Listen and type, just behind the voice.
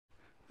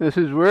This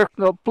is work,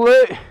 not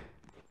play.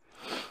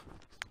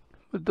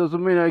 It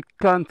doesn't mean I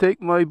can't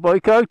take my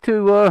bike out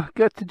to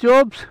get the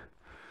jobs.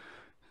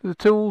 The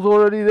tool's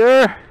already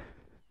there.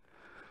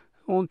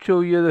 I won't show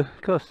you the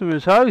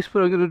customer's house,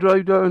 but I'm going to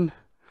drive down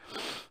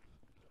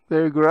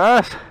their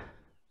grass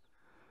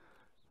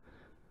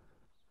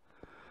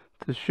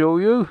to show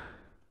you.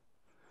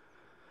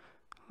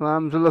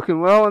 Lambs are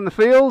looking well in the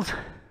fields.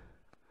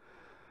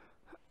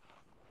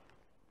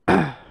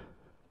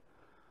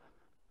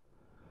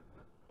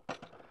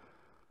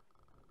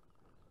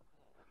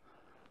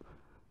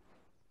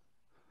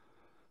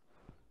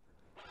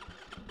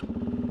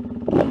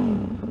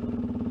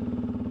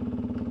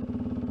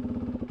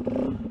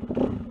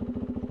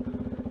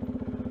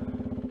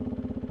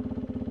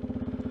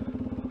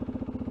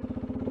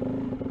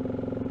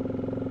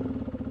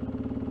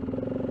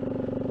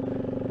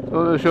 So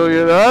I'll show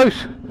you the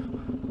house.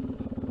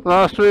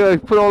 Last week I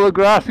put all the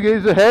grass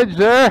against the hedge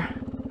there.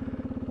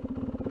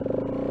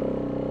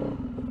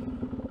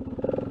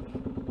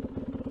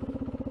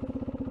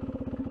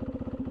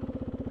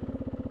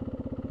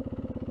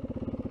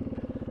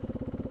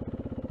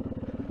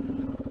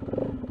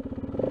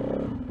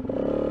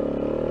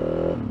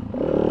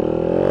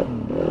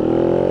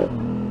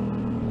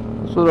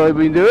 That's what I've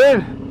been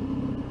doing.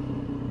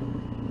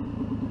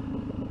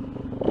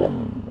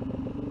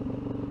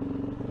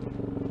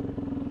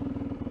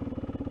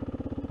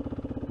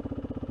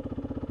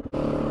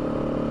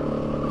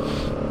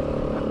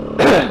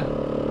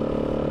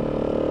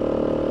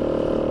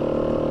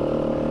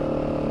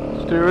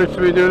 Stuart's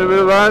been doing a bit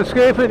of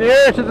landscaping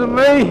here to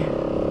me.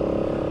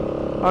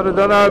 I'd have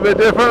done that a bit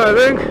different, I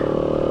think,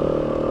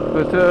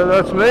 but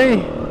that's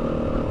me.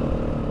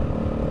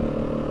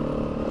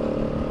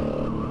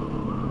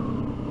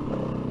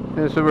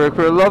 There's some work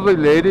for a lovely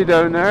lady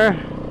down there.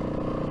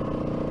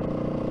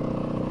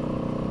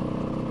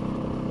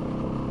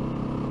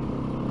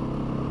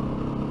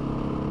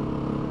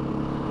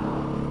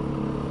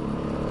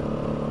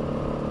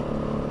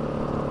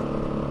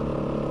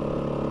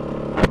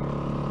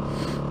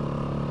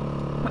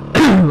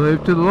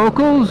 Wave to the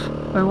locals.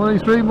 I'm only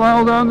 3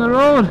 miles down the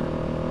road.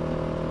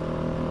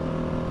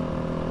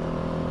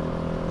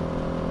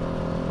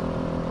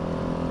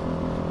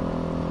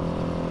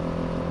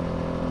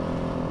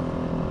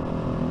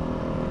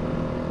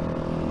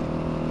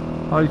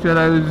 I said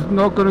I was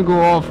not going to go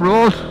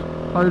off-road.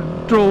 I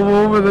drove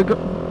over the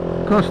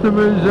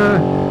customer's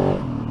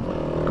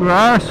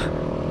grass.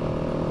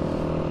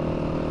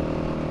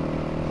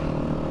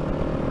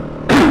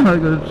 I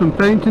got some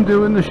painting to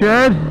do in the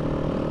shed.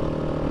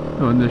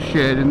 On the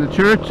shed in the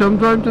church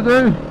sometime to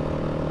do.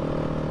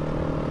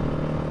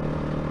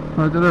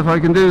 I don't know if I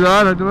can do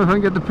that. I don't know if I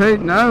can get the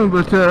paint now,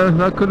 but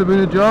that could have been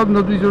a job.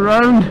 Nobody's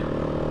around.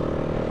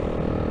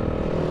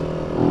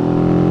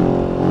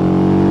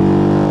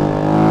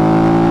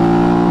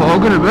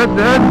 Fogging a bit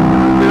then.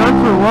 Been out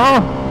for a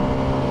while.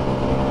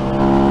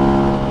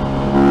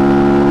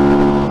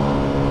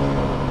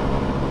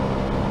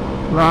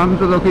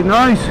 Lambs are looking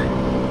nice.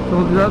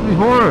 Told you that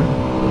before.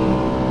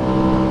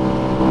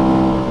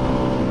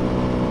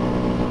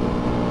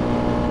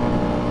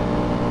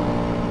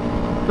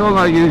 Don't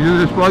like using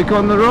this bike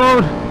on the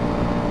road.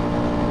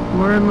 I'm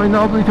wearing my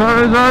knobbly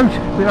tyres out.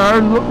 They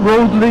are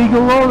road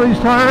legal, all these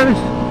tyres,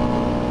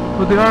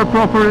 but they are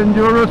proper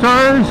enduro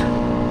tyres.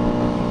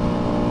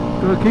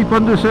 Gotta keep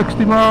under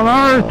 60 mile an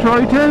hour,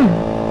 try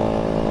to.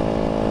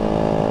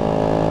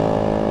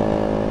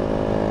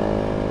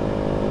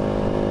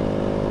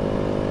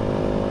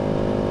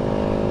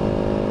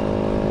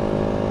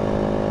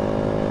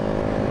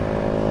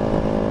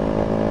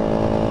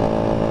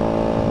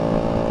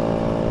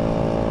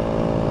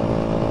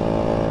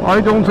 I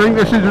don't think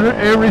this is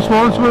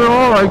irresponsible at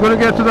all. I've got to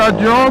get to that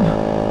job.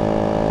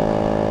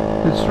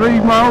 It's 3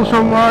 miles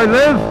from where I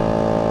live.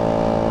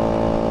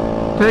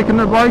 Taking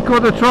the bike or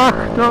the truck,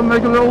 that'll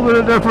make a little bit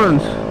of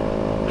difference.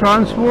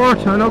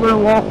 Transport, I'm not going to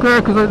walk there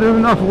because I do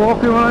enough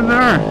walking when I'm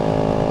there.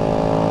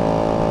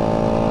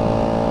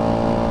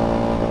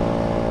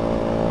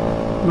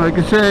 Like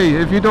I say,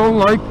 if you don't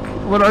like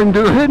what I'm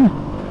doing,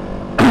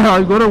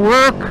 I've got to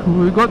work.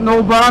 We've got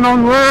no ban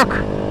on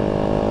work.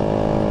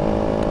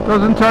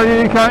 Doesn't tell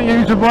you can't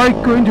use a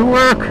bike going to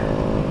work.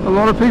 A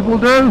lot of people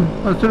do.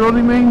 That's their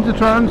only means of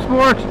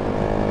transport.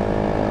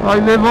 I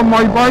live on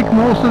my bike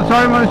most of the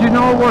time, as you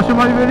know, watching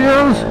my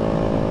videos.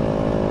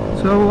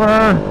 So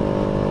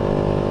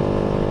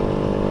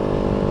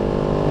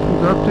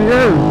it's up to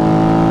you.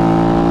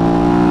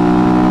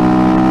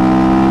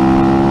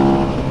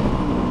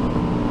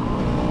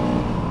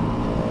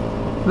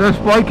 This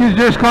bike is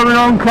just coming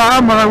on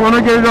cam, and I want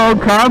to get it on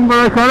cam, but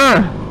I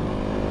can't.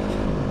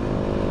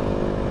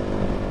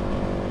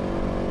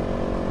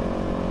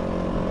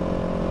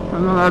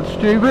 I'm not that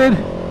stupid.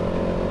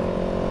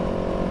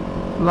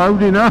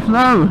 Loud enough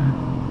now.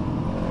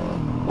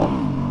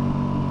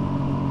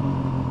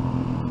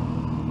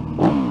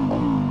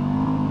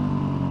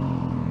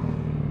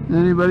 Is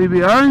anybody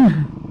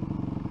behind?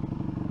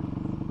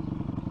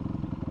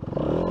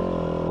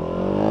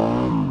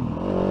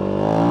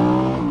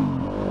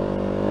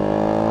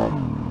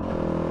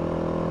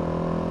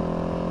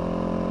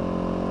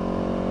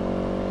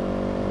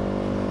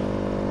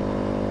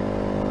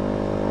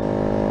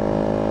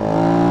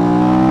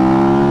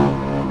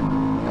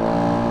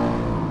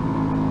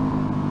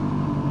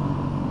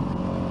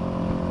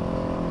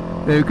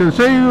 You can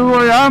see who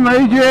I am,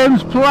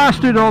 James,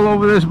 plastered all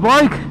over this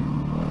bike.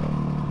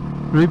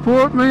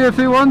 Report me if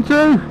they want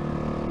to.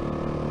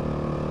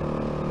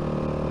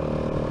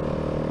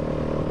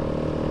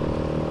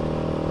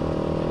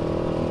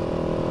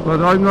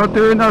 But I'm not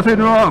doing nothing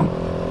wrong.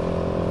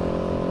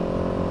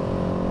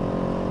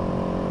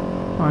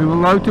 I'm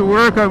allowed to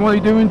work. I'm only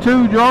doing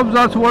 2 jobs,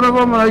 that's one of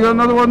them, and I got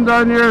another one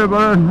down here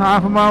about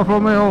half a mile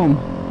from my home.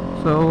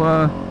 So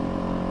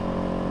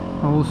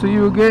I will see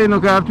you again.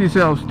 Look after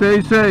yourself,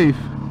 stay safe.